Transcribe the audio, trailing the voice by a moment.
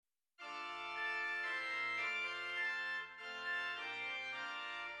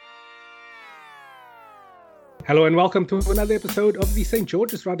Hello and welcome to another episode of the St.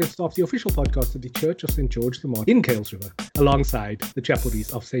 George's Rod and Staff, the official podcast of the Church of St. George the Martyr in Kales River, alongside the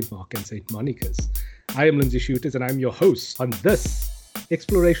chapelries of St. Mark and St. Monica's. I am Lindsay Shooters and I'm your host on this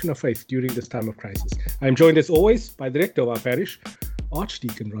exploration of faith during this time of crisis. I am joined as always by the rector of our parish,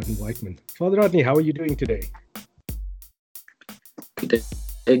 Archdeacon Rodney Whiteman. Father Rodney, how are you doing today? Good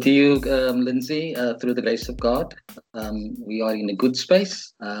day to you, Lindsay. Through the grace of God, we are in a good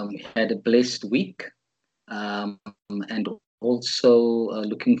space. We had a blessed week. And also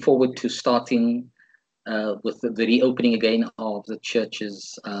looking forward to starting with the reopening again of the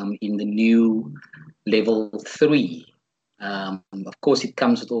churches in the new level 3. Of course, it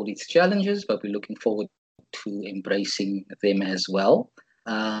comes with all its challenges, but we're looking forward to embracing them as well.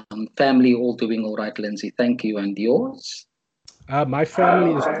 Family all doing all right, Lindsay. Thank you. And yours? My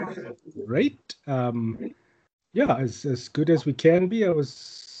family is great. As good as we can be. I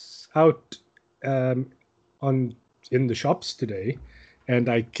was out in the shops today, and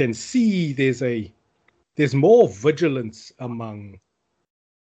I can see there's more vigilance among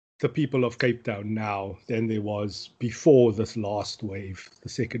the people of Cape Town now than there was before this last wave, the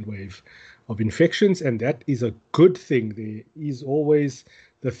second wave of infections, and that is a good thing. There is always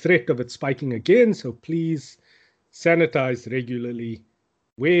the threat of it spiking again, so please sanitize regularly,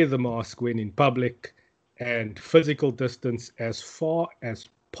 wear the mask when in public, and physical distance as far as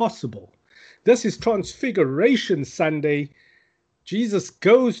possible. This is Transfiguration Sunday. Jesus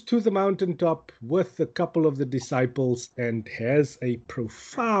goes to the mountaintop with a couple of the disciples and has a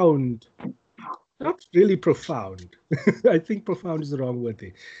profound, not really profound, I think profound is the wrong word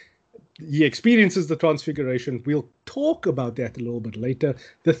there. He experiences the Transfiguration. We'll talk about that a little bit later.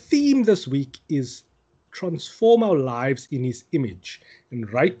 The theme this week is transform our lives in his image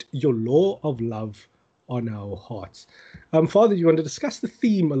and write your law of love on our hearts. Father, you want to discuss the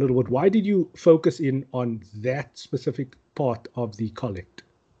theme a little bit? Why did you focus in on that specific part of the collect?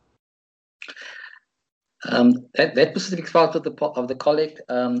 That specific part of the collect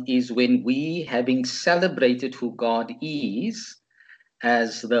is when we, having celebrated who God is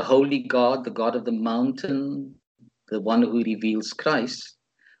as the holy God, the God of the mountain, the one who reveals Christ,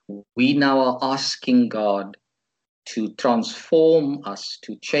 we now are asking God to transform us,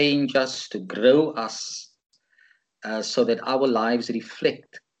 to change us, to grow us, so that our lives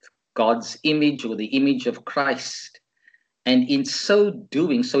reflect God's image or the image of Christ. And in so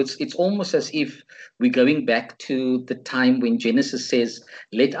doing, so it's almost as if we're going back to the time when Genesis says,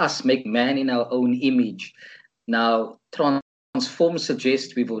 let us make man in our own image. Now, transform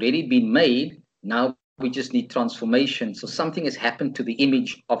suggests we've already been made. Now we just need transformation. So something has happened to the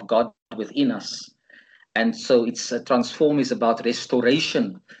image of God within us. And so it's transform is about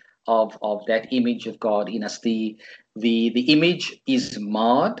restoration of that image of God in us. The image is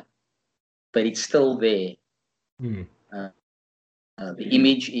marred, but it's still there. The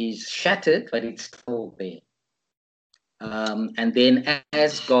image is shattered, but it's still there. And then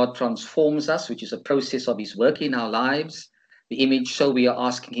as God transforms us, which is a process of his work in our lives, the image, so we are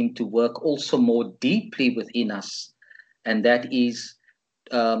asking him to work also more deeply within us. And that is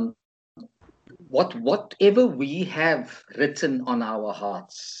whatever we have written on our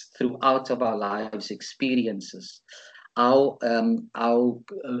hearts throughout of our lives experiences, we're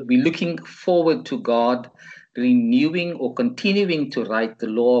looking forward to God renewing or continuing to write the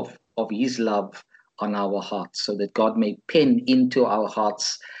law of his love on our hearts, so that God may pen into our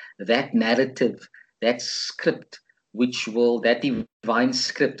hearts that narrative, that script, that divine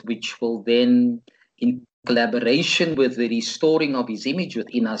script, which will then, in collaboration with the restoring of his image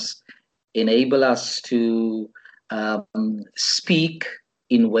within us, enable us to speak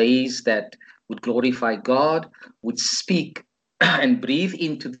in ways that would glorify God, would speak and breathe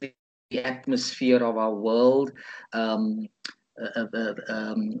into the atmosphere of our world,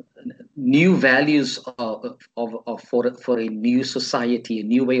 new values for a new society, a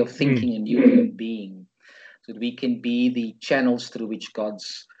new way of thinking, a new way of being, so that we can be the channels through which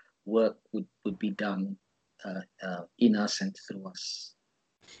God's work would be done in us and through us.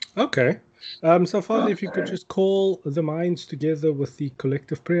 Okay. So, Father, if you could just call the minds together with the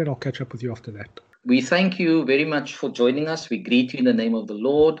collective prayer, and I'll catch up with you after that. We thank you very much for joining us. We greet you in the name of the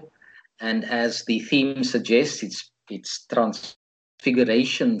Lord. And as the theme suggests, it's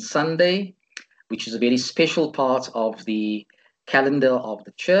Transfiguration Sunday, which is a very special part of the calendar of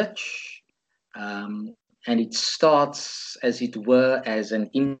the church. And it starts, as it were, as an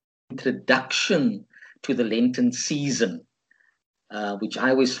introduction to the Lenten season, which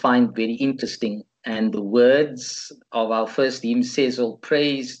I always find very interesting. And the words of our first hymn says, all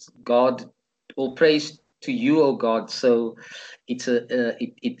praise to you, O God. So it's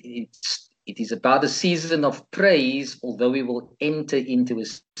It is about a season of praise, although we will enter into a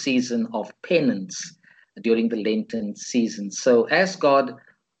season of penance during the Lenten season. So as God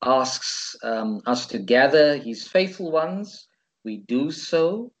asks us to gather his faithful ones, we do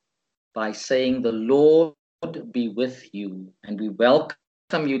so by saying, the Lord be with you. And we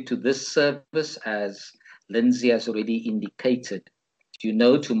welcome you to this service, as Lindsay has already indicated. You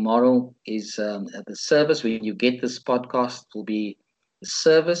know, tomorrow is the service. When you get this podcast, will be the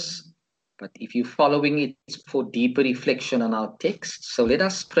service. But if you're following it, it's for deeper reflection on our text. So let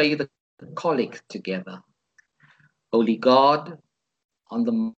us pray the collect together. Holy God, on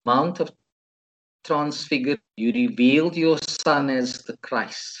the Mount of Transfiguration, you revealed your Son as the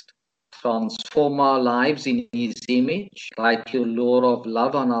Christ. Transform our lives in his image, write your law of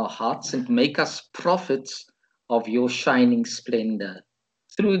love on our hearts, and make us prophets of your shining splendor.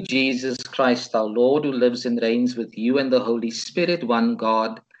 Through Jesus Christ, our Lord, who lives and reigns with you and the Holy Spirit, one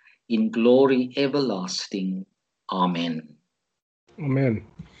God, in glory everlasting. Amen. Amen.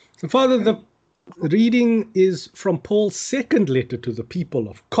 So, Father, the reading is from Paul's second letter to the people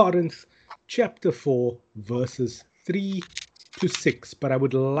of Corinth, chapter 4, verses 3 to 6. But I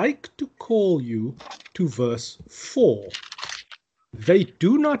would like to call you to verse 4. They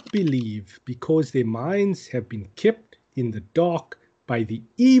do not believe because their minds have been kept in the dark by the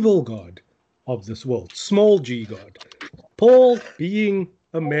evil God of this world, small g God. Paul, being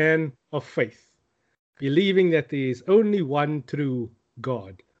a man of faith, believing that there is only one true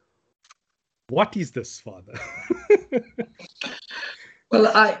God. What is this, Father?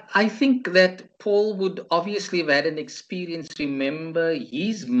 Well, I think that Paul would obviously have had an experience. Remember,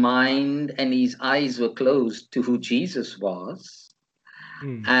 his mind and his eyes were closed to who Jesus was.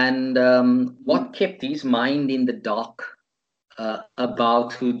 And what kept his mind in the dark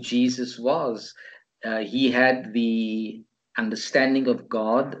about who Jesus was? He had the understanding of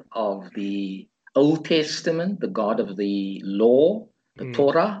God of the Old Testament, the God of the law, the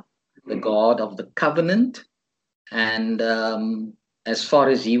Torah, the God of the covenant. And as far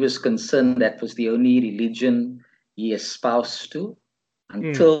as he was concerned, that was the only religion he espoused to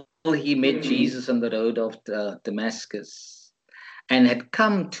until he met Jesus on the road of Damascus and had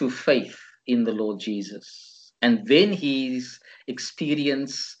come to faith in the Lord Jesus. And then his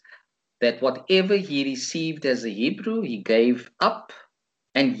experience that whatever he received as a Hebrew, he gave up,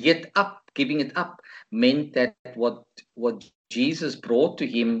 and yet giving it up meant that what Jesus brought to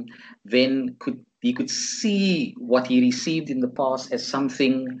him, then he could see what he received in the past as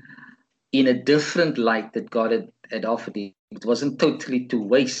something in a different light that God had offered him. It wasn't totally to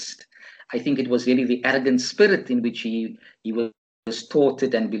waste. I think it was really the arrogant spirit in which he was taught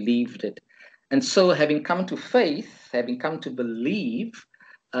it and believed it. And so having come to faith, having come to believe,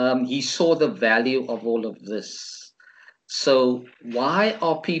 he saw the value of all of this. So why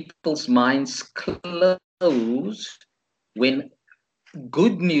are people's minds closed when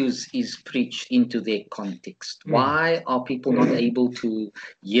good news is preached into their context? Why are people not able to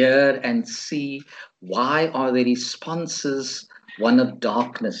hear and see? Why are their responses one of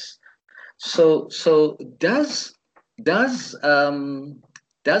darkness? So does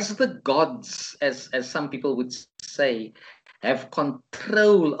the gods, as some people would say, have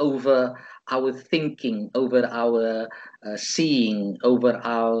control over our thinking, over our seeing, over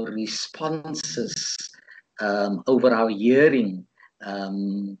our responses, over our hearing?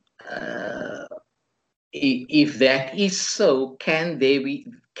 If that is so, can we,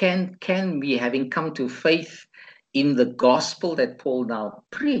 having come to faith in the gospel that Paul now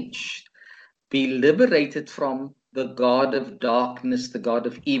preached, be liberated from the God of darkness, the God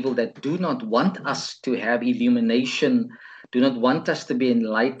of evil, that do not want us to have illumination, do not want us to be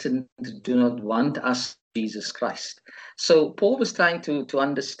enlightened, do not want us Jesus Christ? So Paul was trying to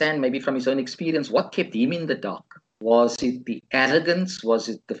understand, maybe from his own experience, what kept him in the dark. Was it the arrogance? Was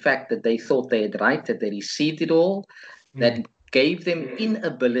it the fact that they thought they had right, that they received it all, that gave them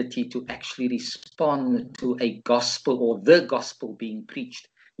inability to actually respond to a gospel or the gospel being preached,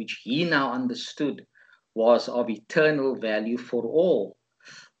 which he now understood was of eternal value for all?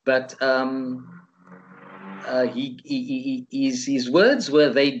 But his words were,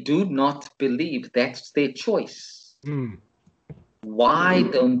 they do not believe. That's their choice. Why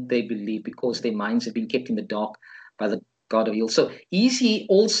don't they believe? Because their minds have been kept in the dark by the God of evil. So is he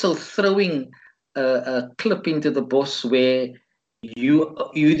also throwing a clip into the bush where you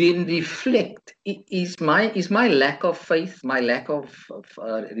didn't reflect? Is my lack of faith, my lack of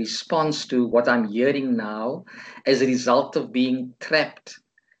response to what I'm hearing now, as a result of being trapped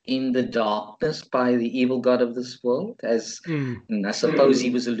in the darkness by the evil God of this world? As I suppose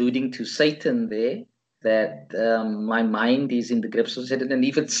he was alluding to Satan there. that my mind is in the grips of Satan. And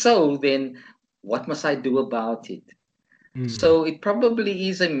if it's so, then what must I do about it? So it probably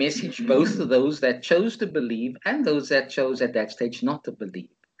is a message both to those that chose to believe and those that chose at that stage not to believe,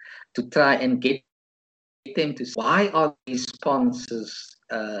 to try and get them to see why are these sponsors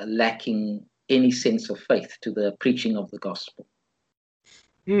lacking any sense of faith to the preaching of the gospel.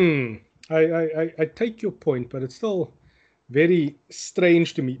 I take your point, but it's still very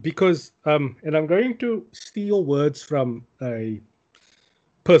strange to me because, and I'm going to steal words from a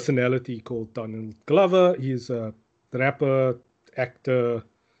personality called Donald Glover. He's a rapper, actor,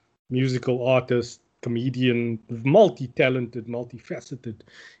 musical artist, comedian, multi-talented, multifaceted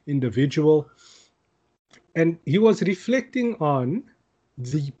individual. And he was reflecting on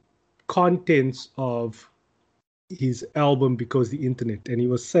the contents of his album Because the Internet. And he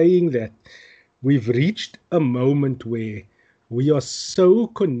was saying that we've reached a moment where we are so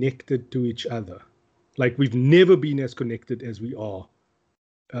connected to each other. Like we've never been as connected as we are,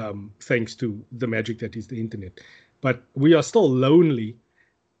 thanks to the magic that is the internet. But we are still lonely,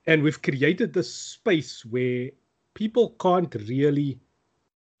 and we've created this space where people can't really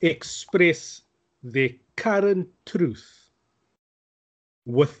express their current truth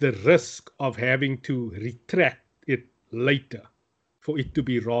with the risk of having to retract it later, for it to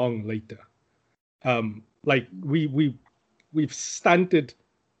be wrong later. Like we've stunted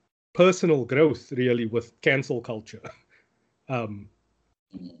personal growth really with cancel culture.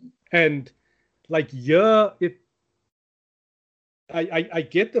 And like I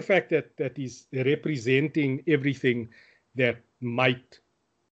get the fact that he's representing everything that might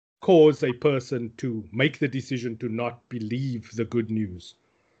cause a person to make the decision to not believe the good news.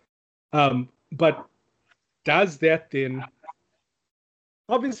 But does that then,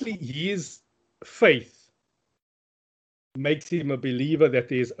 obviously his faith makes him a believer that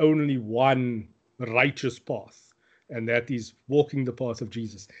there's only one righteous path, and that is walking the path of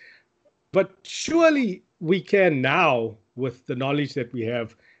Jesus. But surely we can now, with the knowledge that we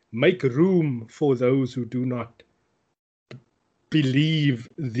have, make room for those who do not believe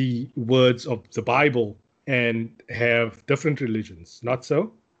the words of the Bible and have different religions, not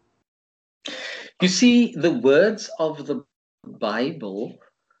so? You see, the words of the Bible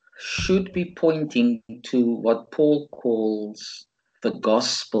should be pointing to what Paul calls the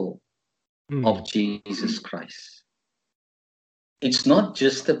gospel of Jesus Christ. It's not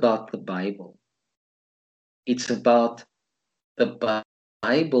just about the Bible. It's about the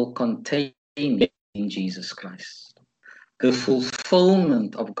Bible containing Jesus Christ, the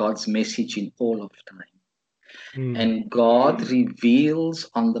fulfillment of God's message in all of time. And God reveals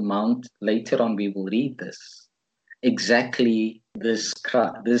on the mount, later on we will read this, exactly this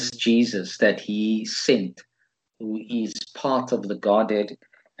Jesus that he sent, who is part of the Godhead,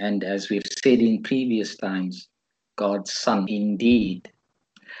 and as we've said in previous times, God's Son indeed.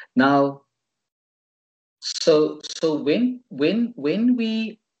 Now, so when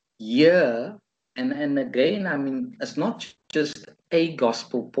we hear, and again, I mean, it's not just a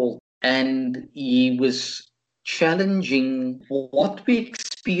gospel, Paul, and he was challenging what we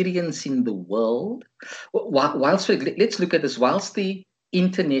experience in the world. Let's look at this. Whilst the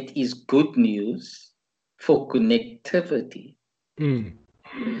internet is good news for connectivity,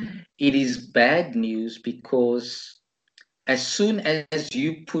 it is bad news because as soon as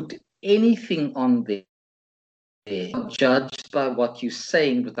you put anything on there, you're judged by what you're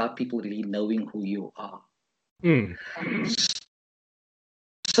saying without people really knowing who you are.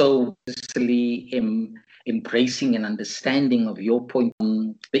 So basically embracing an understanding of your point.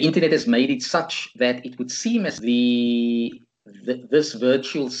 The internet has made it such that it would seem as this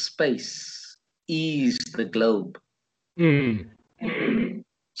virtual space is the globe.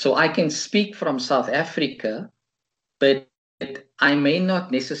 So I can speak from South Africa, but I may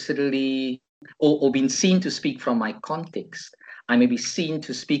not necessarily or been seen to speak from my context. I may be seen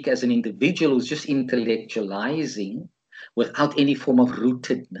to speak as an individual who's just intellectualizing without any form of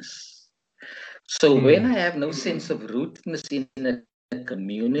rootedness. So when I have no sense of rootedness in a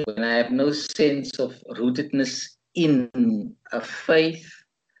community, when I have no sense of rootedness in a faith,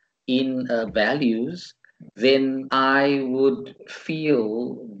 in values, then I would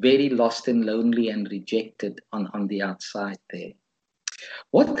feel very lost and lonely and rejected on the outside there.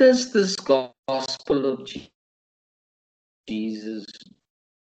 What does this gospel of Jesus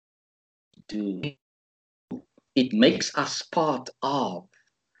do? It makes us part of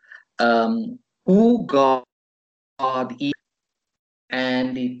who God is,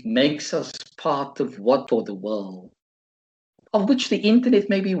 and it makes us part of what for the world, of which the internet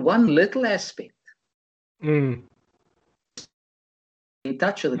may be one little aspect. in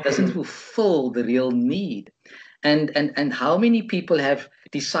touch with, it doesn't fulfill the real need. And how many people have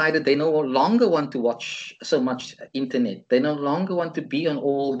decided they no longer want to watch so much internet? They no longer want to be on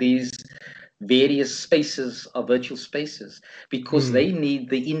all these various spaces or virtual spaces because they need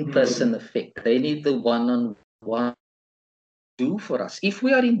the in-person effect. They need the one-on-one do for us. If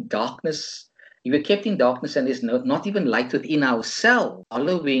we are in darkness, if we're kept in darkness and there's not even light within ourselves,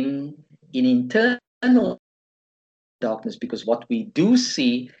 following in internal darkness, because what we do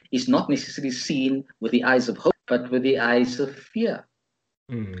see is not necessarily seen with the eyes of hope, but with the eyes of fear.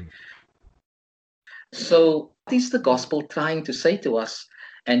 So what is the gospel trying to say to us?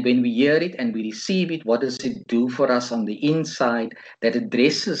 And when we hear it and we receive it, what does it do for us on the inside that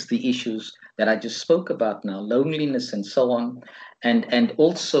addresses the issues that I just spoke about now, loneliness and so on, and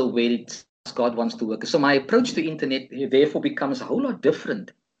also where God wants to work. So my approach to internet therefore becomes a whole lot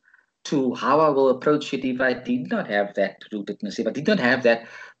different to how I will approach it if I did not have that rootedness, if I did not have that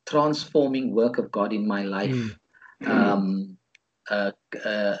transforming work of God in my life.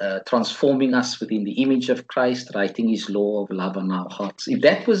 Transforming us within the image of Christ, writing his law of love on our hearts. If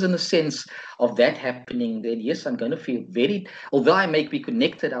that was in a sense of that happening, then yes, I'm going to feel although I may be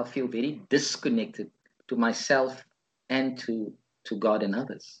connected, I'll feel very disconnected to myself and to God and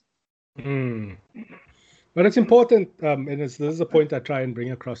others. But it's important, and this is a point I try and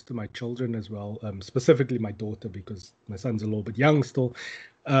bring across to my children as well, specifically my daughter, because my son's a little bit young still.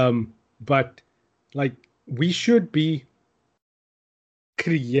 But like, we should be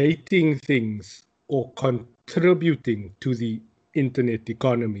creating things or contributing to the internet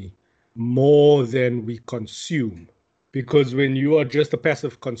economy more than we consume. Because when you are just a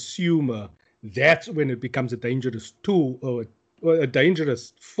passive consumer, that's when it becomes a dangerous tool or a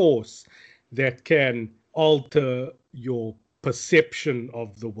dangerous force that can alter your perception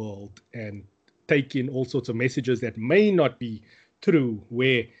of the world and take in all sorts of messages that may not be true,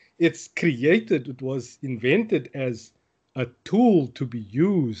 where it's created, it was invented as a tool to be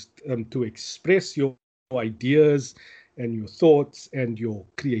used to express your ideas and your thoughts and your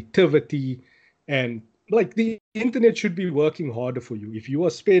creativity. And like, the internet should be working harder for you. If you are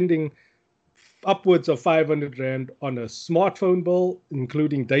spending upwards of 500 Rand on a smartphone bill,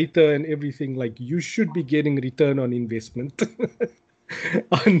 including data and everything, like, you should be getting return on investment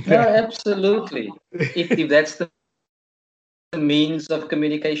on that. Yeah, absolutely. If that's the means of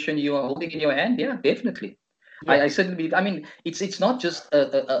communication you are holding in your hand, yeah, definitely. Yeah. I certainly believe. I mean, it's not just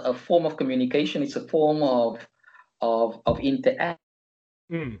a form of communication; it's a form of interaction.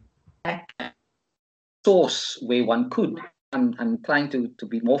 Source where one could. I'm trying to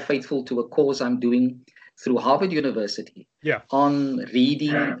be more faithful to a course I'm doing through Harvard University. Yeah. On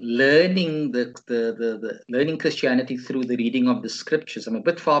learning the learning Christianity through the reading of the scriptures. I'm a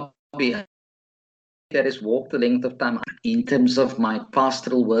bit far behind. That has walked the length of time in terms of my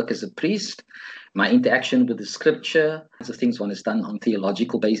pastoral work as a priest, my interaction with the scripture, the things one has done on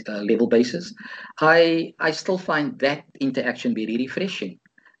theological level basis. I still find that interaction very refreshing.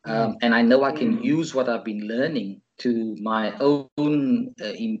 And I know I can use what I've been learning to my own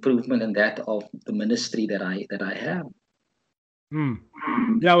improvement and that of the ministry that I have.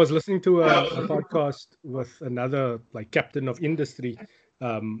 Yeah, I was listening to a podcast with another captain of industry,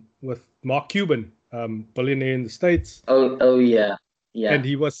 with Mark Cuban, billionaire in the States. Oh yeah. And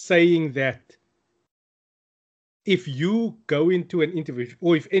he was saying that if you go into an interview,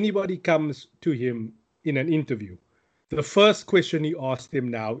 or if anybody comes to him in an interview, the first question he asked them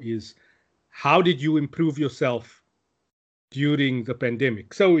now is, how did you improve yourself during the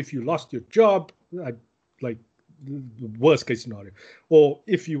pandemic? So if you lost your job, like the worst case scenario, or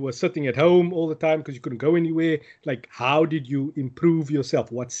if you were sitting at home all the time because you couldn't go anywhere, like, how did you improve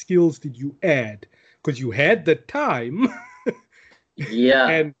yourself? What skills did you add? Because you had the time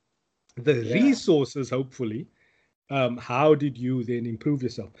and the resources, hopefully. How did you then improve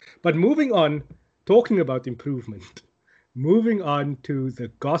yourself? But moving on, talking about improvement, moving on to the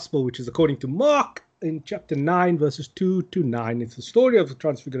gospel, which is according to Mark in chapter 9, verses 2 to 9. It's the story of the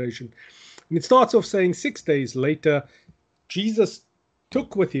Transfiguration. And it starts off saying, 6 days later, Jesus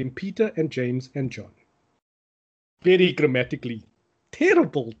took with him Peter and James and John. Very grammatically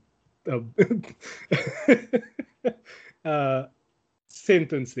terrible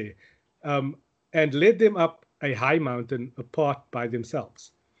sentence there. And led them up a high mountain apart by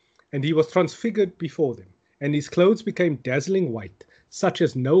themselves. And he was transfigured before them, and his clothes became dazzling white, such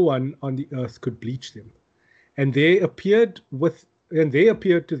as no one on the earth could bleach them. And there appeared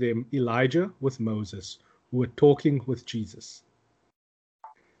to them Elijah with Moses, who were talking with Jesus.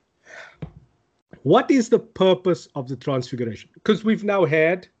 What is the purpose of the Transfiguration? Because we've now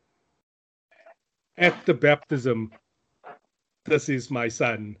had, at the baptism, this is my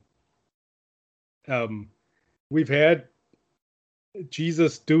son. We've had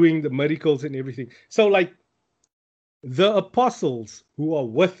Jesus doing the miracles and everything. So like the apostles who are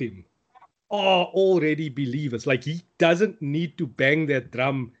with him are already believers. Like he doesn't need to bang that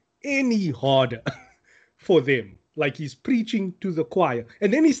drum any harder for them. Like he's preaching to the choir.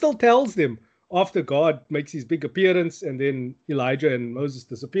 And then he still tells them after God makes his big appearance and then Elijah and Moses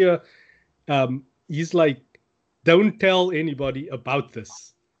disappear, he's like, don't tell anybody about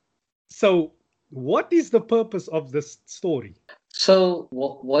this. So what is the purpose of this story? So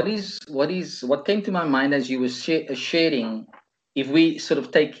what came to my mind as you were sharing, if we sort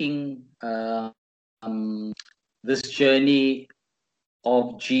of taking this journey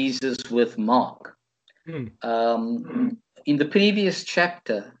of Jesus with Mark, in the previous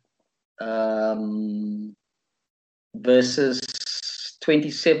chapter, verses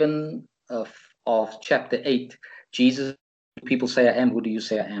 27 of chapter 8, Jesus, people say I am, who do you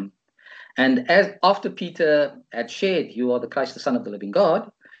say I am? And as after Peter had shared, you are the Christ, the Son of the living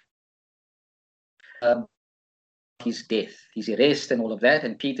God, his death, his arrest, and all of that.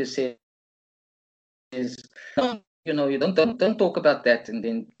 And Peter says, "No, you don't talk about that." And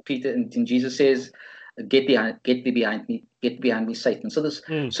then Jesus says, "Get behind me, Satan."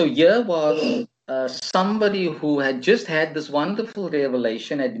 So here was somebody who had just had this wonderful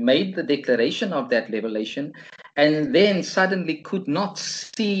revelation, had made the declaration of that revelation, and then suddenly could not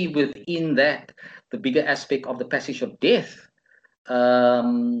see within that the bigger aspect of the passage of death,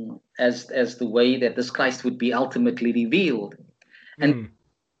 as the way that this Christ would be ultimately revealed. And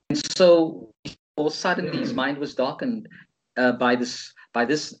so suddenly his mind was darkened by this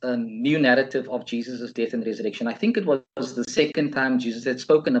new narrative of Jesus' death and resurrection. I think it was the second time Jesus had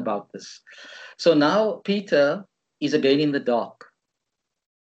spoken about this. So now Peter is again in the dark.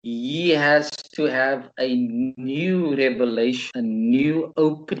 He has to have a new revelation, a new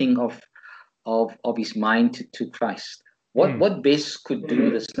opening of his mind to Christ. What best could do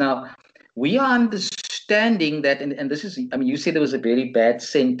this? Now, we are understanding that, and this is, I mean, you said it was a very bad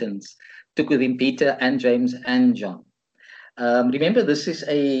sentence, took within Peter and James and John. Remember, this is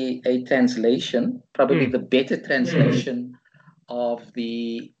a translation, probably the better translation of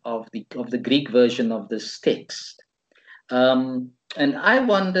the Greek version of this text. And I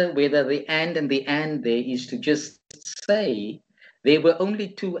wonder whether the and there is to just say there were only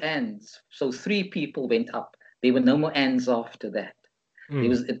two ands, so three people went up. There were no more ands after that.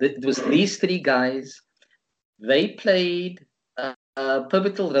 It was these three guys. They played a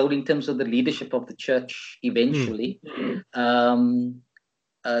pivotal role in terms of the leadership of the church eventually. Some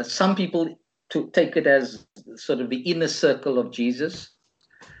people take it as sort of the inner circle of Jesus,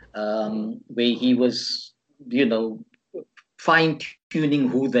 where he was, fine-tuning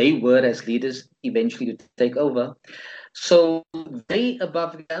who they were as leaders eventually to take over. So they,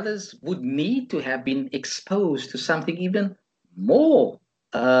 above the others, would need to have been exposed to something even more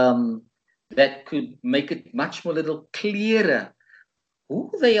that could make it much more little clearer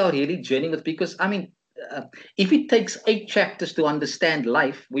who they are really journeying with. Because, I mean, if it takes 8 chapters to understand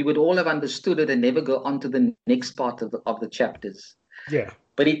life, we would all have understood it and never go on to the next part of the chapters. Yeah.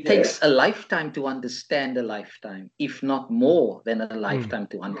 But it takes a lifetime to understand a lifetime, if not more than a lifetime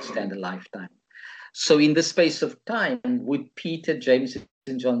to understand a lifetime. So in the space of time, would Peter, James,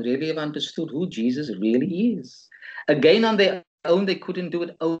 and John really have understood who Jesus really is? Again, on their own, they couldn't do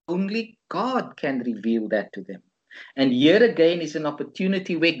it. Only God can reveal that to them. And here again is an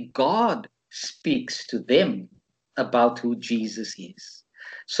opportunity where God speaks to them about who Jesus is.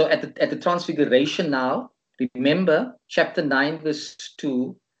 So at the Transfiguration now, remember, chapter 9, verse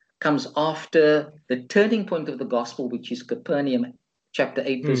 2 comes after the turning point of the gospel, which is Capernaum, chapter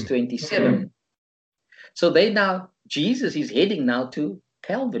 8, verse 27. So Jesus is heading now to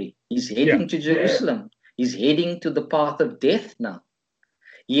Calvary. He's heading to Jerusalem. He's heading to the path of death now.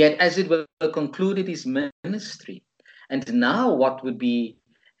 He had, as it were, concluded his ministry. And now what would be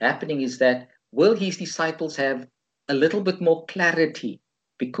happening is that, will his disciples have a little bit more clarity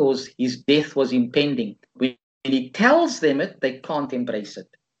because his death was impending? When he tells them it, they can't embrace it.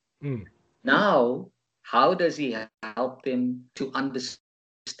 Now, how does he help them to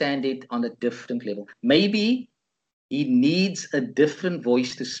understand it on a different level? Maybe he needs a different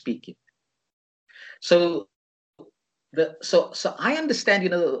voice to speak it. So I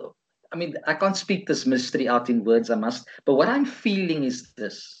understand, I mean, I can't speak this mystery out in words, I must, but what I'm feeling is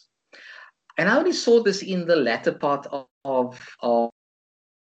this. And I only saw this in the latter part of how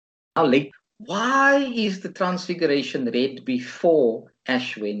late. Why is the Transfiguration read before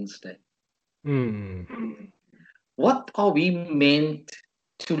Ash Wednesday? What are we meant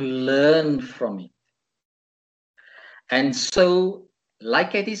to learn from it? And so,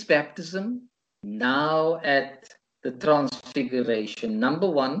 like at his baptism, now at the transfiguration, number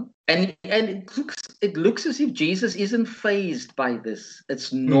one, and it looks as if Jesus isn't fazed by this.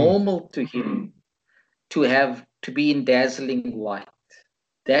 It's normal to him to be in dazzling white.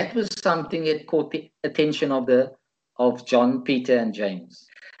 That was something that caught the attention of John, Peter, and James.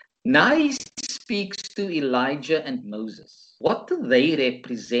 Now he speaks to Elijah and Moses. What do they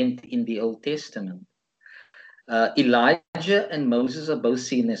represent in the Old Testament? Elijah and Moses are both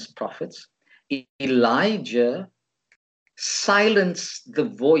seen as prophets. Elijah silenced the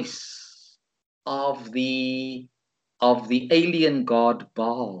voice of the alien god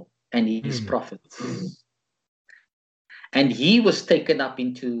Baal and his prophets. And he was taken up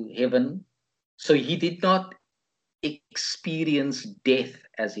into heaven, so he did not experience death,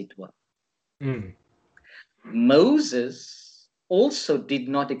 as it were. Moses also did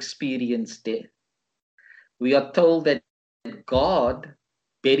not experience death. We are told that God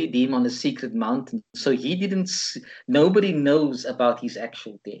buried him on a secret mountain, so nobody knows about his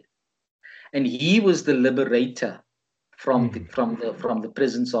actual death. And he was the liberator from the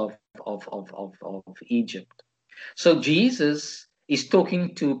prisons of Egypt. So Jesus is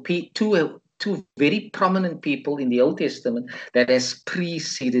talking to two very prominent people in the Old Testament that has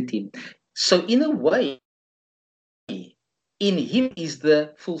preceded him. So in a way, in him is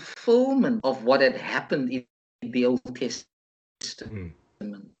the fulfillment of what had happened in the Old Testament,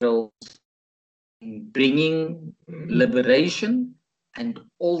 bringing liberation and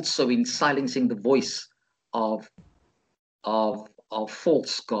also in silencing the voice of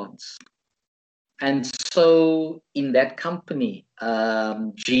false gods. And so in that company,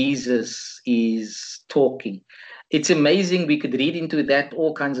 Jesus is talking. It's amazing. We could read into that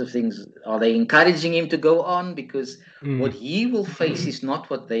all kinds of things. Are they encouraging him to go on? Because what he will face is not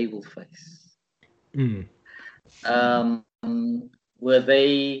what they will face. Were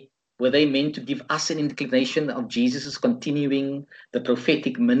they meant to give us an inclination of Jesus' continuing the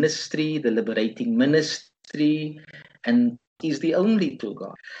prophetic ministry, the liberating ministry, and he's the only true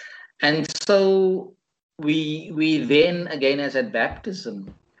God. And so we then, again, as at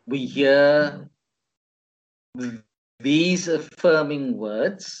baptism, we hear these affirming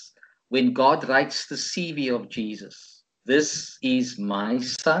words when God writes the CV of Jesus. This is my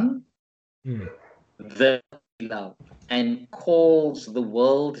son, the beloved, and calls the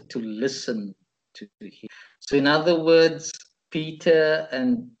world to listen to him. So in other words, Peter,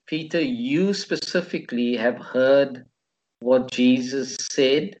 you specifically have heard what Jesus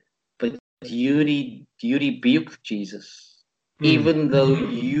said, but you rebuked Jesus. Even though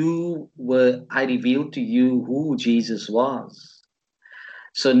I revealed to you who Jesus was.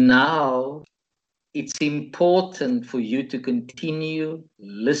 So now it's important for you to continue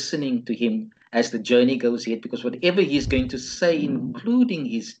listening to him as the journey goes ahead, because whatever he's going to say, including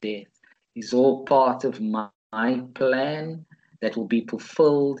his death, is all part of my plan that will be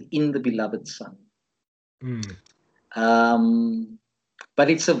fulfilled in the beloved Son. But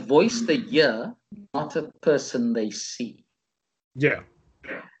it's a voice they hear, not a person they see. Yeah.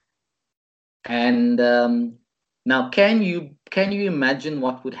 And now, can you imagine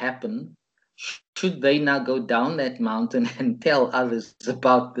what would happen should they now go down that mountain and tell others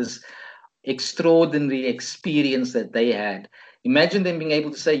about this extraordinary experience that they had? Imagine them being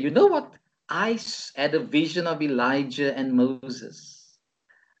able to say, you know what? I had a vision of Elijah and Moses,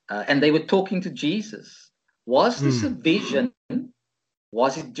 and they were talking to Jesus. Was this a vision?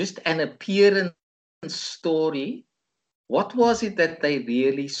 Was it just an appearance story? What was it that they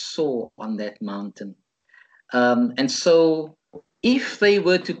really saw on that mountain? And so if they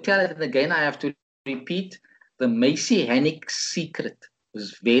were to tell it, and again, I have to repeat, the Messianic secret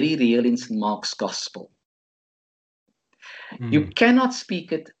was very real in St. Mark's Gospel. You cannot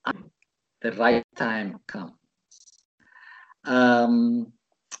speak it until the right time comes.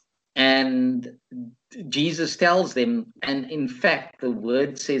 And Jesus tells them, and in fact, the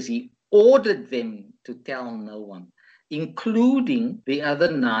word says he ordered them to tell no one, including the other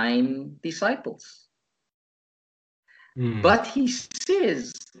 9 disciples. But he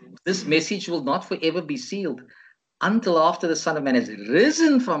says this message will not forever be sealed until after the Son of Man has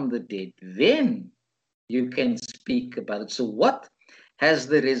risen from the dead. Then you can speak about it. So what has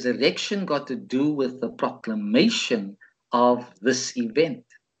the resurrection got to do with the proclamation of this event?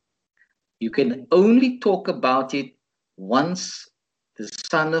 You can only talk about it once the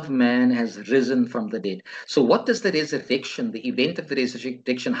Son of Man has risen from the dead. So what does the resurrection, the event of the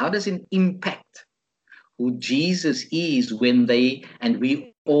resurrection, how does it impact who Jesus is when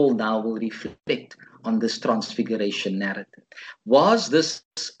we all now will reflect on this transfiguration narrative? Was this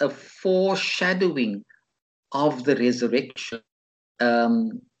a foreshadowing of the resurrection,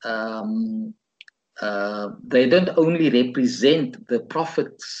 they don't only represent the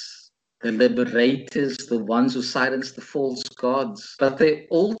prophets, the liberators, the ones who silenced the false gods, but they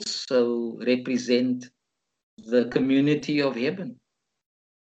also represent the community of heaven,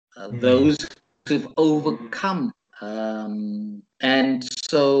 those who've overcome. And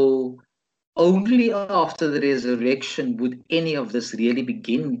so only after the resurrection would any of this really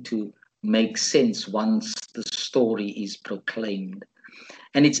begin to make sense once the story is proclaimed.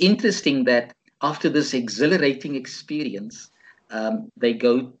 And it's interesting that after this exhilarating experience, they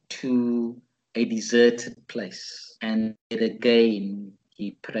go to a deserted place, and again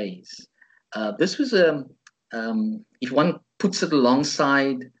he prays. This was if one puts it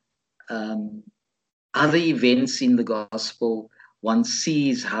alongside other events in the gospel, one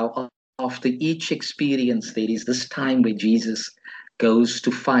sees how after each experience there is this time where Jesus goes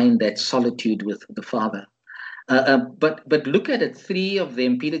to find that solitude with the Father. But look at it, three of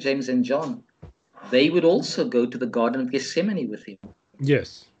them, Peter, James, and John, they would also go to the Garden of Gethsemane with him.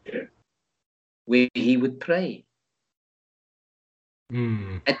 Yes. Where he would pray.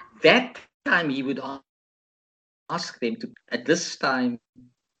 At that time, he would ask them to, at this time,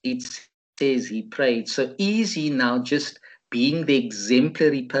 it says he prayed. So is he now just being the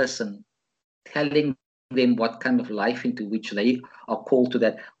exemplary person, telling them what kind of life into which they are called to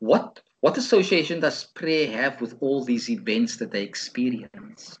that? What association does prayer have with all these events that they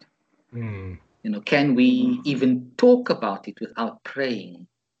experienced? Can we even talk about it without praying,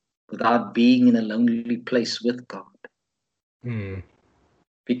 without being in a lonely place with God?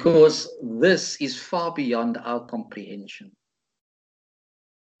 Because this is far beyond our comprehension.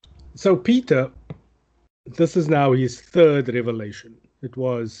 So Peter, this is now his third revelation. It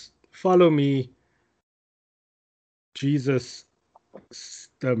was, follow me, Jesus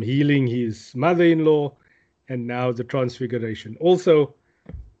healing his mother-in-law, and now the transfiguration. Also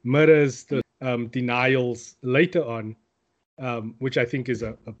mirrors the denials later on, which I think is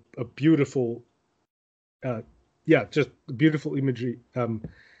a beautiful, just beautiful imagery.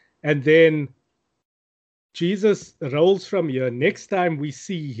 And then Jesus rolls from here. Next time we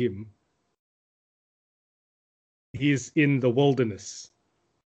see him, he's in the wilderness.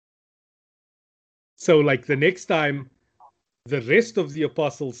 So like the next time the rest of the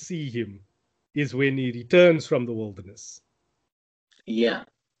apostles see him is when he returns from the wilderness. Yeah.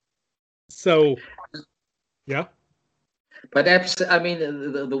 So, yeah. Perhaps, I mean,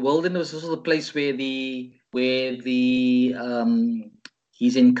 the wilderness is also the place where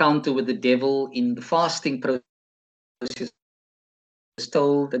his encounter with the devil in the fasting process is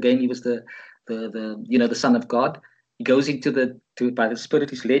told. Again, he was the Son of God. He goes by the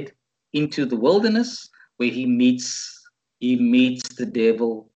Spirit is led into the wilderness where he meets the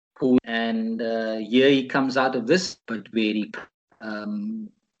devil, and here he comes out of this, but very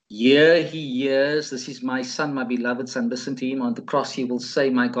here he hears, "This is my son, my beloved son, listen to him." On the cross he will say,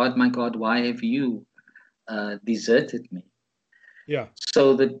 my God, why have you deserted me?" Yeah.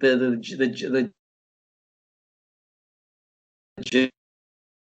 So the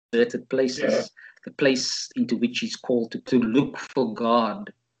deserted places, the place into which he's called to look for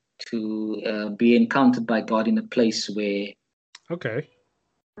God, to be encountered by God in a place where... Okay.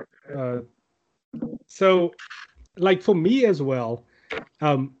 So, like for me as well,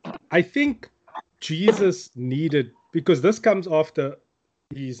 I think Jesus needed, because this comes after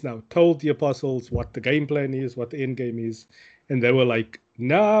he's now told the apostles what the game plan is, what the end game is, and they were like,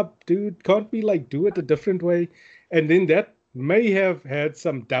 "Nah, dude, can't we like do it a different way?" And then that may have had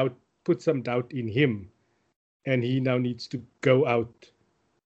some doubt, put some doubt in him, and he now needs to go out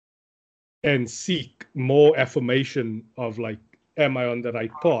and seek more affirmation of like, am I on the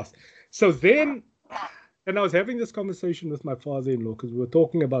right path? So then, and I was having this conversation with my father-in-law because we were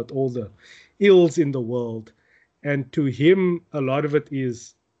talking about all the ills in the world, and to him, a lot of it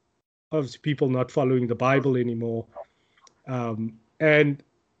is of people not following the Bible anymore. And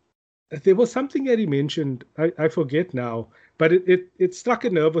there was something that he mentioned, I forget now, but it struck a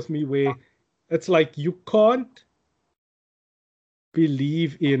nerve with me where it's like you can't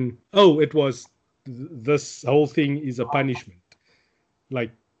believe in, it was this whole thing is a punishment,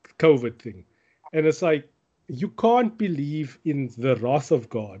 like COVID thing. And it's like, you can't believe in the wrath of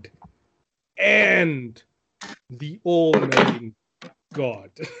God and the all-knowing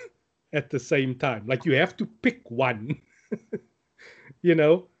God at the same time. Like you have to pick one,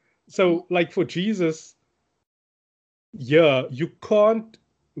 So like for Jesus, we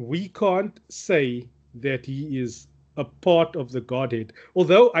can't say that he is a part of the Godhead.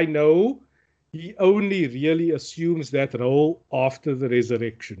 Although I know he only really assumes that role after the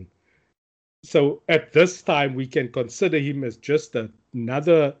resurrection. So at this time, we can consider him as just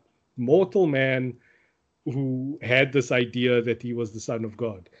another mortal man who had this idea that he was the Son of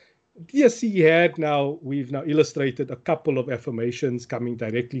God. Yes, we've now illustrated a couple of affirmations coming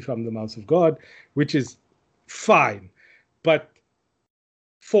directly from the mouth of God, which is fine. But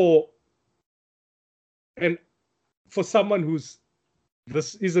for and for someone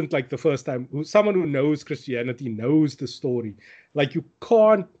this isn't like the first time, someone who knows Christianity, knows the story, like you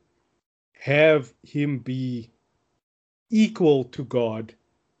can't have him be equal to God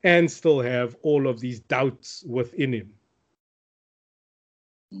and still have all of these doubts within him.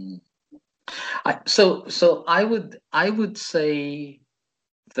 So I would say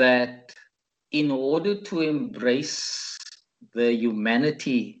that in order to embrace the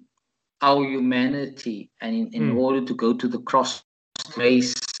humanity, our humanity, and in order to go to the cross, to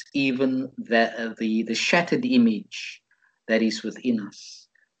embrace even the shattered image that is within us,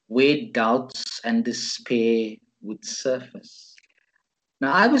 where doubts and despair would surface.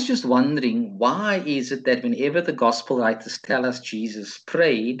 Now, I was just wondering, why is it that whenever the gospel writers tell us Jesus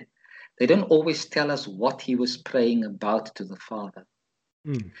prayed, they don't always tell us what he was praying about to the Father?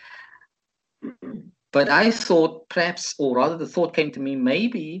 But I thought perhaps, or rather the thought came to me,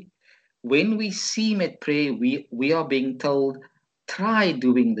 maybe when we see him at prayer, we are being told, try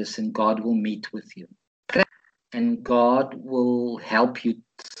doing this and God will meet with you. And God will help you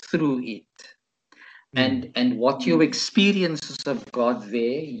through it. And what your experiences of God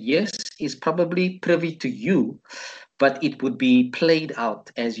there, yes, is probably privy to you, but it would be played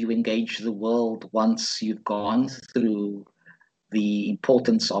out as you engage the world once you've gone through the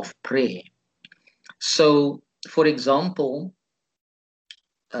importance of prayer. So, for example,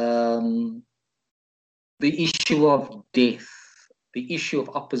 the issue of death, the issue of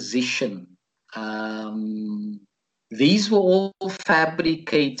opposition, these were all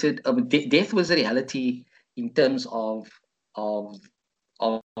fabricated. Death was a reality in terms of the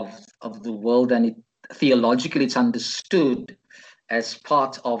world, and theologically it's understood as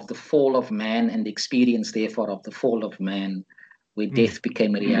part of the fall of man and the experience, therefore, of the fall of man, where death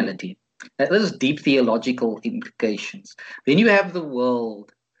became a reality. There's deep theological implications. Then you have the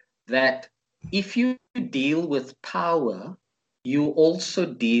world that if you deal with power, you also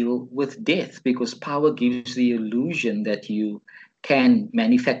deal with death, because power gives the illusion that you can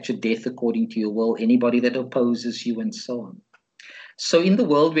manufacture death according to your will, anybody that opposes you, and so on. So in the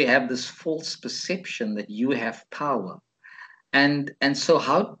world, we have this false perception that you have power. And so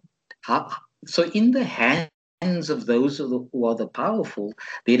so in the hands of those who are the powerful,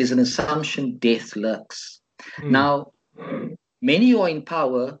 there is an assumption death lurks. Now, many who are in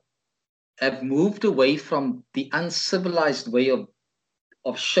power have moved away from the uncivilized way of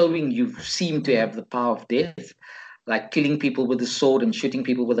showing you seem to have the power of death, like killing people with a sword and shooting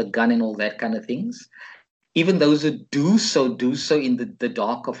people with a gun and all that kind of things. Even those who do so in the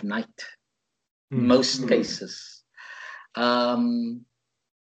dark of night, most cases. But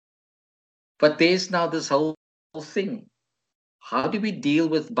there's now this whole thing. How do we deal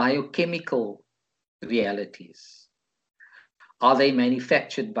with biochemical realities? Are they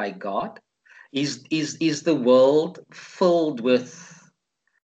manufactured by God? Is the world filled with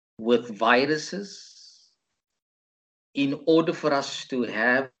viruses? In order for us to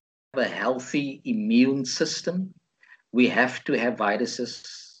have a healthy immune system, we have to have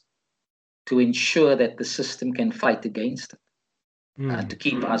viruses to ensure that the system can fight against it, to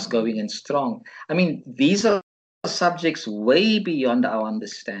keep us going and strong. I mean, these are subjects way beyond our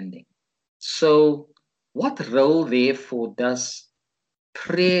understanding. So, what role, therefore, does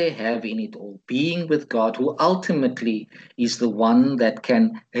prayer have in it all? Being with God, who ultimately is the one that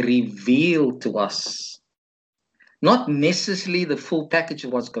can reveal to us, not necessarily the full package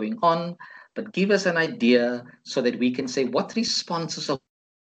of what's going on, but give us an idea so that we can say, what responses are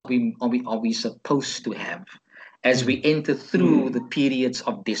we supposed to have as we enter through the periods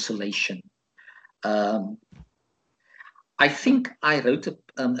of desolation? I think I wrote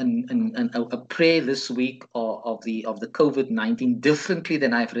a prayer this week of the COVID-19 differently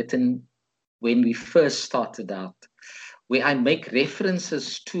than I've written when we first started out, where I make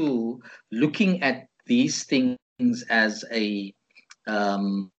references to looking at these things as a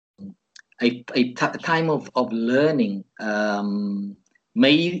time of learning.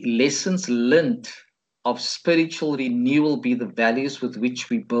 May lessons learned of spiritual renewal be the values with which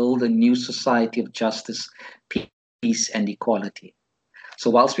we build a new society of justice, peace, and equality.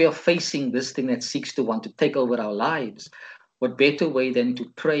 So whilst we are facing this thing that seeks to want to take over our lives, what better way than to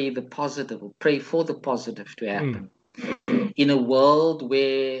pray the positive, or pray for the positive to happen? In a world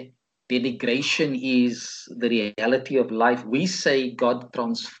where denigration is the reality of life, we say, God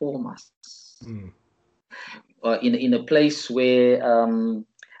transform us. In a place where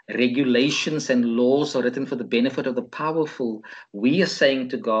regulations and laws are written for the benefit of the powerful, we are saying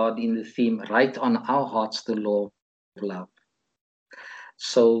to God in the theme, write on our hearts the law of love.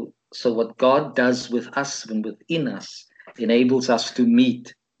 So what God does with us and within us enables us to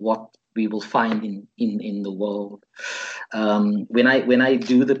meet what we will find in the world. When I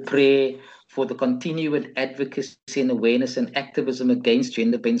do the prayer for the continued advocacy and awareness and activism against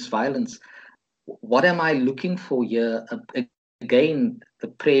gender-based violence, what am I looking for here? Again, the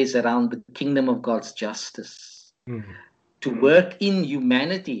prayers around the kingdom of God's justice, to work in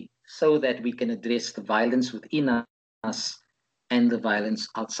humanity so that we can address the violence within us and the violence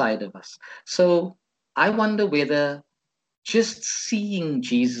outside of us. So I wonder whether just seeing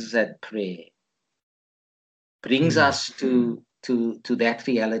Jesus at prayer brings us to that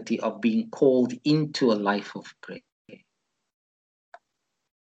reality of being called into a life of prayer.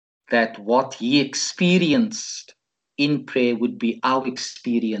 That what he experienced in prayer would be our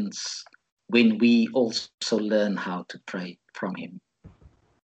experience when we also learn how to pray from him.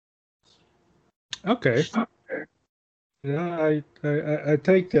 Okay. Yeah, I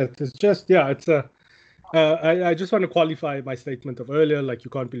take that. It's just, yeah, it's a. I just want to qualify my statement of earlier, like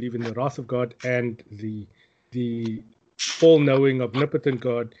you can't believe in the wrath of God and the all-knowing, omnipotent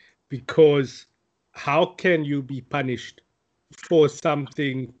God, because how can you be punished for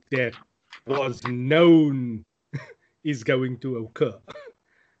something that was known is going to occur?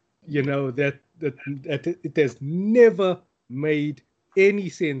 You know, that it has never made any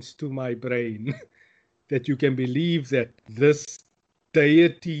sense to my brain that you can believe that this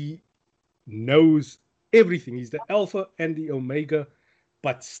deity knows everything. He's the Alpha and the Omega,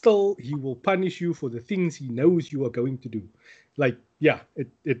 but still he will punish you for the things he knows you are going to do. Like, yeah,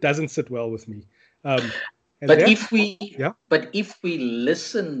 it doesn't sit well with me. But if we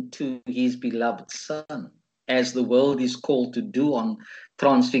listen to his beloved Son, as the world is called to do on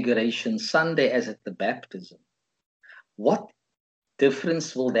Transfiguration Sunday, as at the baptism, what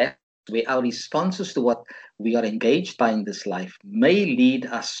difference will that, where our responses to what we are engaged by in this life may lead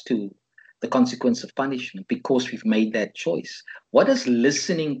us to the consequence of punishment because we've made that choice? What does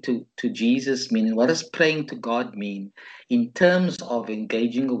listening to Jesus mean? And what does praying to God mean in terms of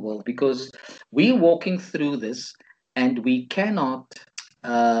engaging the world? Because we're walking through this and we cannot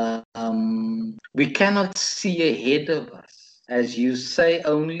see ahead of us. As you say,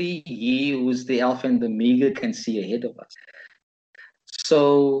 only he who is the Alpha and the Omega can see ahead of us.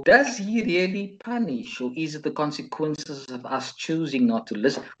 So does he really punish, or is it the consequences of us choosing not to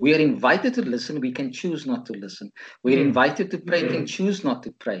listen? We are invited to listen, we can choose not to listen. We're invited to pray, we can choose not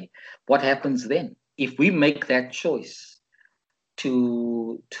to pray. What happens then? If we make that choice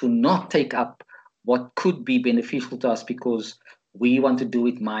to not take up what could be beneficial to us because we want to do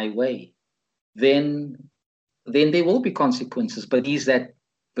it my way, then there will be consequences. But is that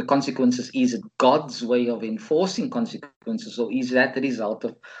the consequences, is it God's way of enforcing consequences, or is that the result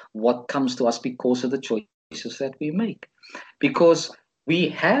of what comes to us because of the choices that we make? Because we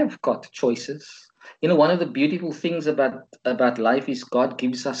have got choices. You know, one of the beautiful things about life is God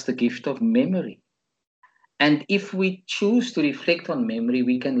gives us the gift of memory. And if we choose to reflect on memory,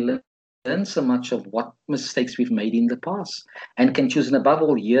 we can learn so much of what mistakes we've made in the past and can choose. And above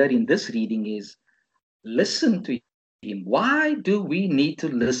all, here in this reading is listen to him. Why do we need to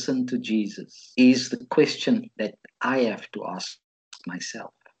listen to Jesus? Is the question that I have to ask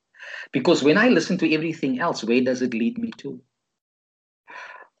myself. Because when I listen to everything else, where does it lead me to?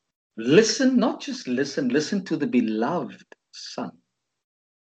 Listen, not just listen to the beloved Son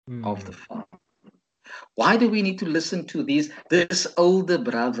of the Father. Why do we need to listen to this older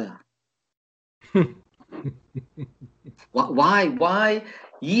brother? Why?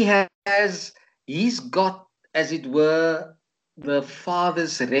 He's got, as it were, the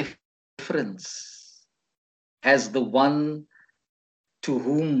Father's reference as the one to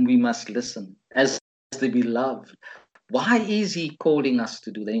whom we must listen, as the beloved. Why is he calling us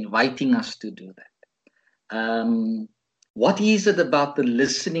to do that, inviting us to do that? What is it about the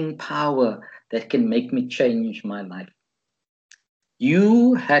listening power that can make me change my life?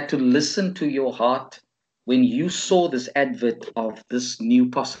 You had to listen to your heart when you saw this advert of this new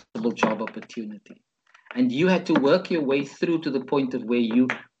possible job opportunity. And you had to work your way through to the point of where you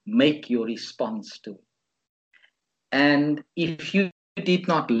make your response to it. And if you did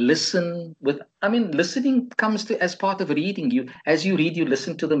not listen listening comes to as part of reading. As you read, you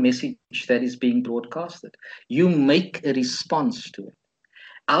listen to the message that is being broadcasted. You make a response to it.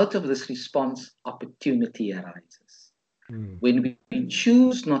 Out of this response, opportunity arises. When we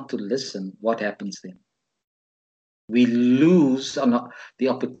choose not to listen, what happens then? We lose the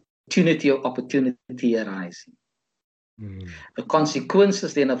opportunity opportunity arising. The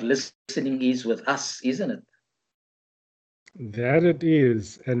consequences then of listening is with us, isn't it? That it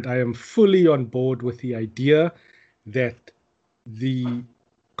is. And I am fully on board with the idea that the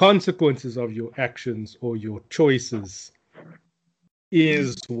consequences of your actions or your choices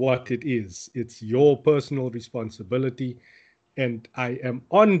is what it is. It's your personal responsibility. And I am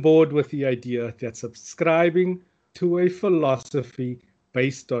on board with the idea that subscribing to a philosophy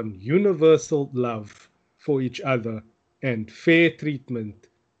based on universal love for each other and fair treatment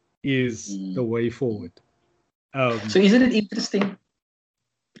is the way forward. So isn't it interesting?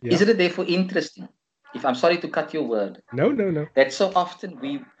 Yeah. Isn't it therefore interesting? If I'm sorry to cut your word. No. That so often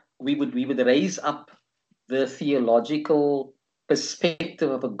we would raise up the theological perspective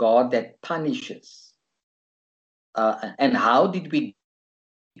of a God that punishes. And how did we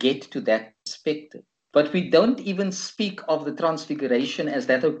get to that perspective? But we don't even speak of the transfiguration as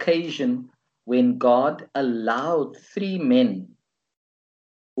that occasion when God allowed three men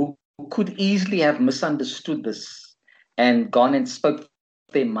who could easily have misunderstood this and gone and spoke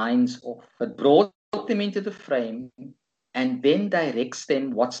their minds off, but brought them into the frame and then directs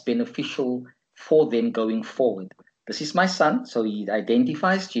them what's beneficial for them going forward. This is my son, so he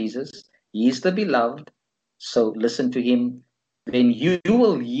identifies Jesus. He is the beloved, so listen to him. Then you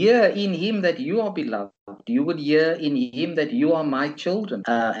will hear in him that you are beloved. You will hear in him that you are my children.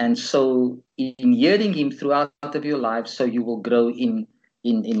 And so in hearing him throughout of your life, so you will grow in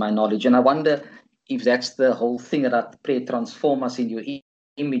my knowledge. And I wonder if that's the whole thing that pray, transform us in your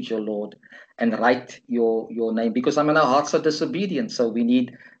image, O Lord, and write your name. Because our hearts are disobedient, so we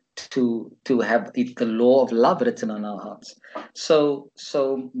need to have the law of love written on our hearts. So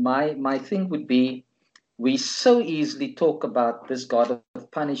my thing would be, we so easily talk about this God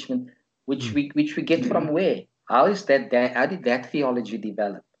of punishment, which we get from where? How did that theology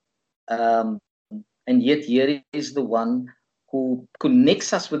develop? And yet here is the one who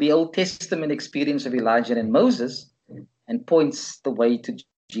connects us with the Old Testament experience of Elijah and Moses and points the way to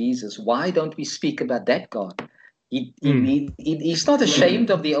Jesus. Why don't we speak about that God? He's not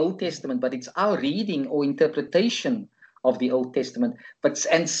ashamed of the Old Testament, but it's our reading or interpretation of the Old Testament.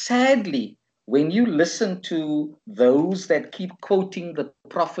 And sadly, when you listen to those that keep quoting the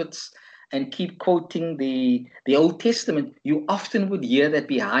prophets and keep quoting the Old Testament, you often would hear that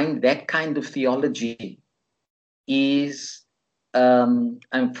behind that kind of theology is,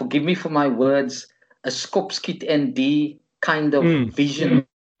 and forgive me for my words, a Skopskit and D kind of vision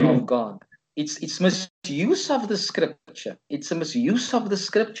of God. It's misuse of the scripture. It's a misuse of the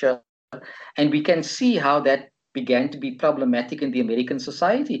scripture. And we can see how that began to be problematic in the American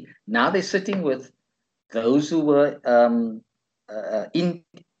society. Now they're sitting with those who were in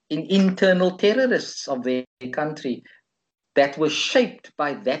internal terrorists of their country that were shaped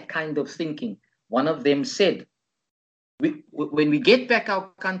by that kind of thinking. One of them said, when we get back our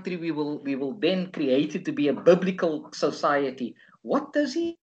country, we will then create it to be a biblical society. What does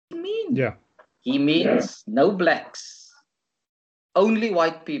he mean? Yeah. He means no blacks, only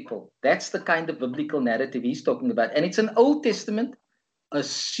white people. That's the kind of biblical narrative he's talking about. And it's an Old Testament,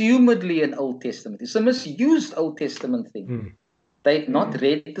 assumedly an Old Testament. It's a misused Old Testament thing. They've not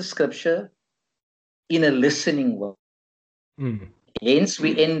read the scripture in a listening way. Hence,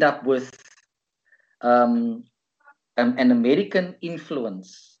 we end up with an American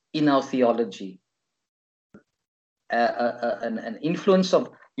influence in our theology. An influence of,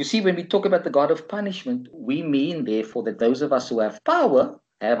 you see, when we talk about the God of punishment, we mean, therefore, that those of us who have power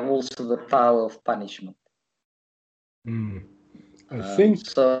have also the power of punishment. I think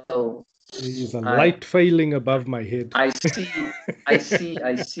so there is a light failing above my head. I see,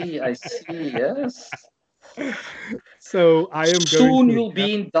 yes. So I am soon you'll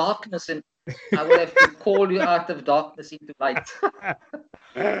be in darkness, and I will have to call you out of darkness into light.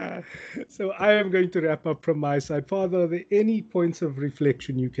 So I am going to wrap up from my side. Father, are there any points of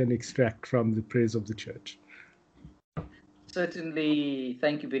reflection you can extract from the prayers of the church? Certainly.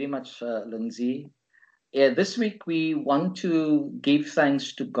 Thank you very much, Lindsay. This week we want to give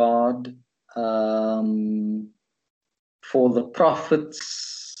thanks to God for the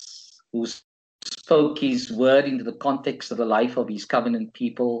prophets who spoke his word into the context of the life of his covenant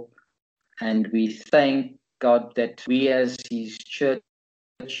people. And we thank God that we as his church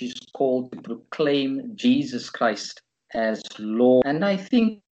is called to proclaim Jesus Christ as Lord. And I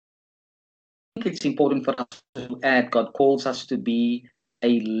think it's important for us to add, God calls us to be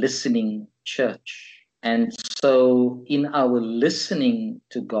a listening church. And so in our listening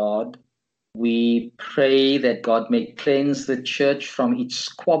to God, we pray that God may cleanse the church from its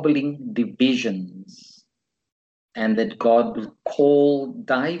squabbling divisions and that God will call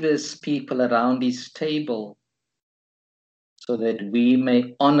diverse people around his table so that we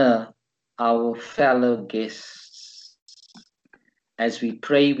may honor our fellow guests. As we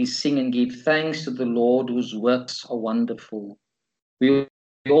pray, we sing and give thanks to the Lord whose works are wonderful. We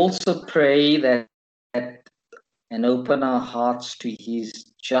also pray that and open our hearts to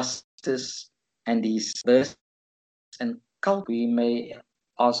his justice and his mercy and culture. We may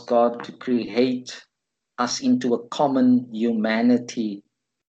ask God to create us into a common humanity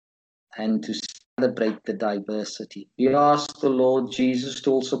and to celebrate the diversity. We ask the Lord Jesus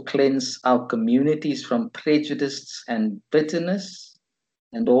to also cleanse our communities from prejudice and bitterness,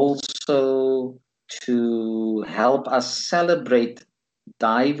 and also to help us celebrate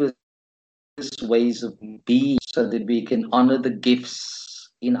diverse ways of being so that we can honor the gifts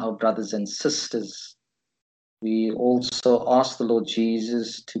in our brothers and sisters. We also ask the Lord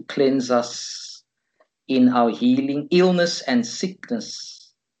Jesus to cleanse us in our healing, illness and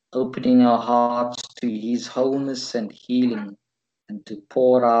sickness, opening our hearts to his wholeness and healing, and to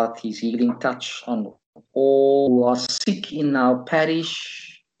pour out his healing touch on all who are sick in our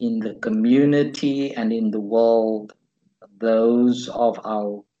parish, in the community, and in the world, those of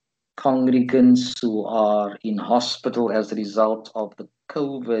our congregants who are in hospital as a result of the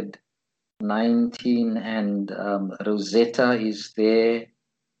COVID-19, and Rosetta is there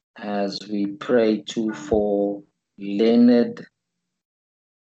as we pray too for Leonard,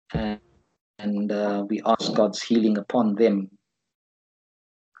 and we ask God's healing upon them.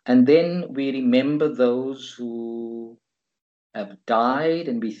 And then we remember those who have died,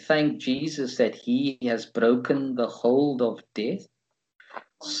 and we thank Jesus that he has broken the hold of death.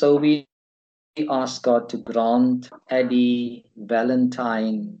 So we ask God to grant Addie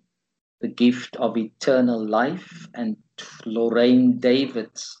Valentine the gift of eternal life, and Lorraine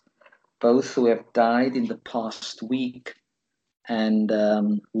Davids, both who have died in the past week, and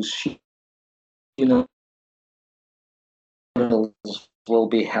whose funerals will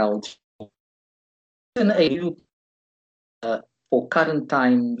be held for current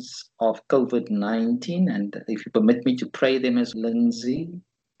times of COVID-19. And if you permit me to pray them as Lindsay,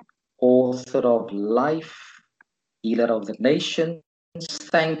 author of Life, healer of the nations,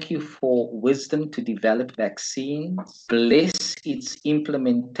 thank you for wisdom to develop vaccines. Bless its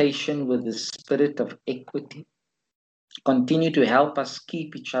implementation with the spirit of equity. Continue to help us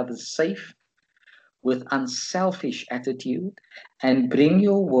keep each other safe with unselfish attitude, and bring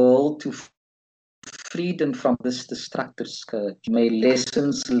your world to freedom from this destructive scourge. May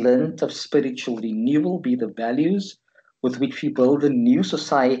lessons learned of spiritual renewal be the values with which we build a new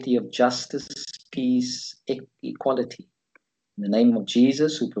society of justice, peace, equality. In the name of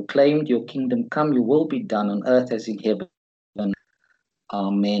Jesus, who proclaimed, your kingdom come, your will be done on earth as in heaven.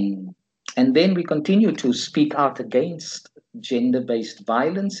 Amen. And then we continue to speak out against gender-based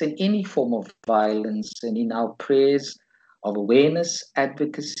violence and any form of violence. And in our prayers of awareness,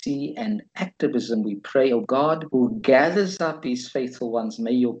 advocacy, and activism, we pray, O God, who gathers up his faithful ones,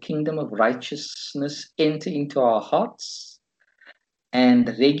 may your kingdom of righteousness enter into our hearts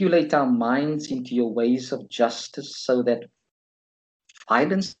and regulate our minds into your ways of justice, so that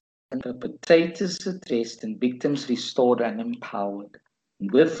violence and perpetrators addressed and victims restored and empowered.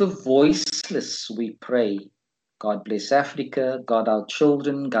 With the voiceless, we pray. God bless Africa, guard our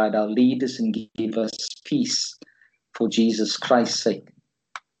children, guide our leaders, and give us peace for Jesus Christ's sake.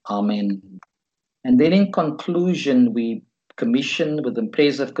 Amen. And then in conclusion, we commission with the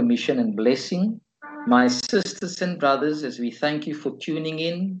prayers of commission and blessing. My sisters and brothers, as we thank you for tuning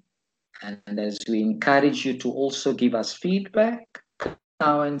in, and as we encourage you to also give us feedback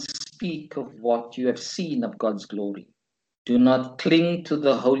now and speak of what you have seen of God's glory. Do not cling to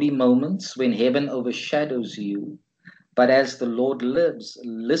the holy moments when heaven overshadows you, but as the Lord lives,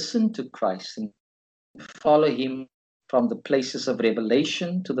 listen to Christ and follow him from the places of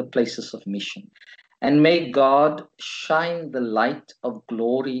revelation to the places of mission. And may God shine the light of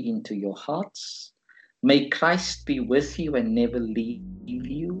glory into your hearts. May Christ be with you and never leave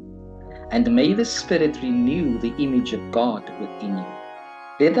you. And may the Spirit renew the image of God within you.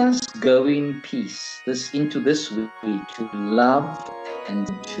 Let us go in peace into this week to love and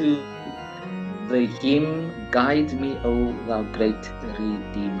to the hymn, Guide Me, O Thou Great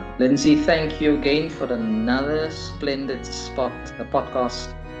Redeemer. Lindsay, thank you again for another splendid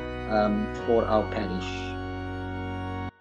podcast for our parish.